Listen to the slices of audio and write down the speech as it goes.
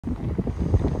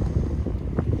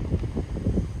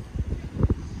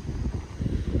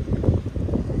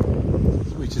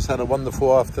had a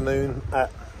wonderful afternoon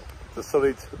at the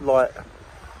Solid Light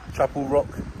Chapel Rock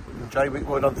in Jaywick.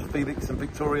 Well done to Felix and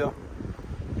Victoria.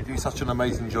 You do such an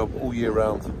amazing job all year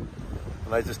round. And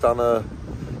they just done a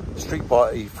street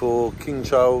party for King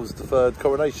Charles III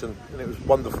coronation, and it was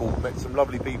wonderful. Met some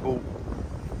lovely people,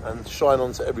 and shine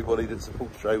on to everybody that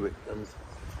supports Jaywick. And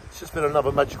it's just been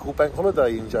another magical bank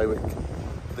holiday in Jaywick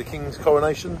for the King's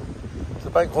coronation. It's a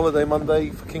bank holiday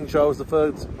Monday for King Charles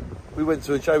III. We went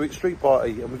to a Jaywick street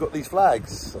party and we got these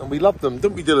flags and we loved them,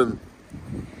 didn't we, Dylan?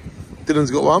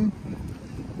 Dylan's got one.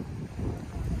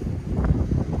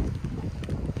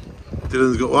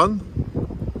 Dylan's got one.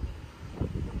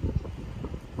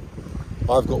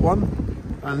 I've got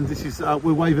one. And this is,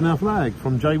 we're waving our flag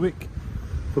from Jaywick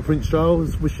for Prince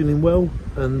Charles, wishing him well,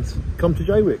 and come to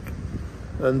Jaywick.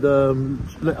 And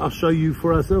let us show you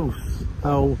for ourselves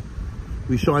how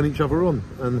we shine each other on.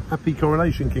 And happy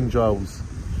coronation, King Charles.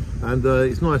 And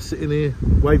it's nice sitting here,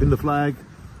 waving the flag,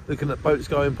 looking at boats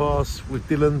going past with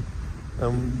Dylan.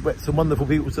 Met some wonderful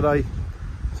people today.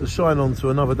 So shine on to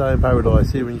another day in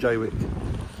paradise here in Jaywick.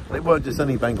 And it weren't just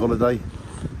any bank holiday.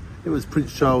 It was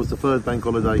Prince Charles III bank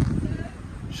holiday.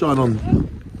 Shine on.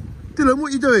 Dylan,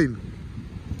 what are you doing?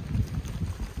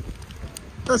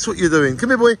 That's what you're doing.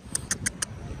 Come here, boy.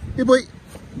 Here, boy.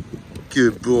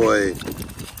 Good boy.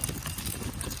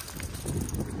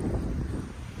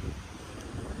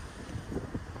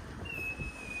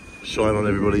 Shine on,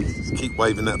 everybody. Just keep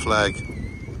waving that flag.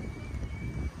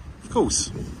 Of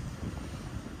course.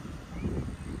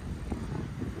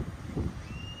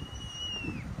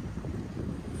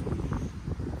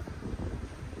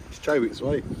 It's Jaywick's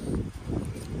way.